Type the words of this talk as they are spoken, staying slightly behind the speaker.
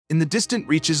In the distant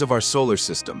reaches of our solar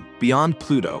system, beyond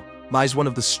Pluto, lies one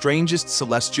of the strangest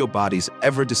celestial bodies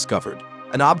ever discovered,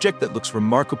 an object that looks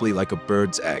remarkably like a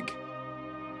bird's egg.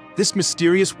 This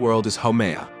mysterious world is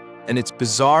Haumea, and its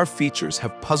bizarre features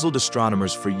have puzzled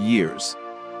astronomers for years.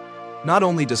 Not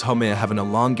only does Haumea have an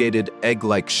elongated,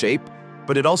 egg-like shape,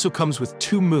 but it also comes with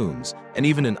 2 moons and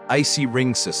even an icy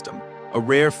ring system, a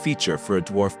rare feature for a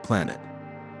dwarf planet.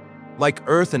 Like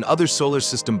Earth and other solar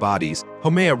system bodies,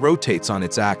 Haumea rotates on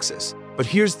its axis. But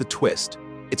here's the twist.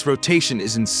 Its rotation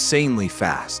is insanely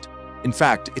fast. In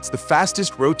fact, it's the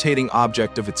fastest rotating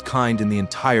object of its kind in the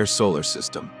entire solar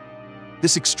system.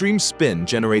 This extreme spin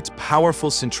generates powerful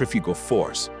centrifugal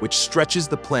force, which stretches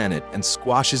the planet and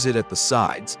squashes it at the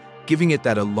sides, giving it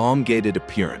that elongated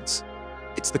appearance.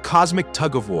 It's the cosmic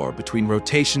tug-of-war between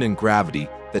rotation and gravity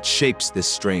that shapes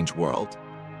this strange world.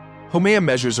 Haumea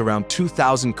measures around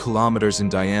 2,000 kilometers in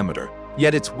diameter,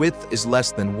 yet its width is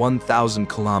less than 1,000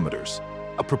 kilometers,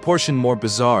 a proportion more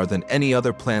bizarre than any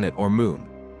other planet or moon.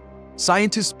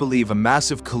 Scientists believe a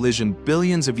massive collision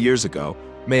billions of years ago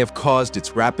may have caused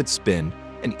its rapid spin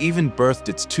and even birthed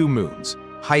its 2 moons,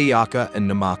 Haumea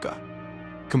and Namaka.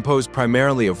 Composed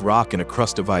primarily of rock and a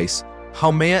crust of ice,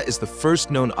 Haumea is the first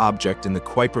known object in the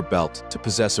Kuiper Belt to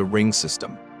possess a ring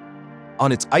system.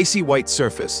 On its icy white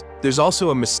surface, there's also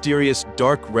a mysterious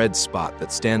dark red spot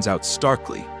that stands out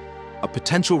starkly, a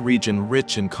potential region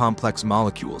rich in complex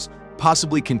molecules,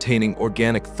 possibly containing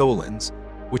organic tholins,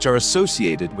 which are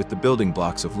associated with the building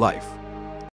blocks of life.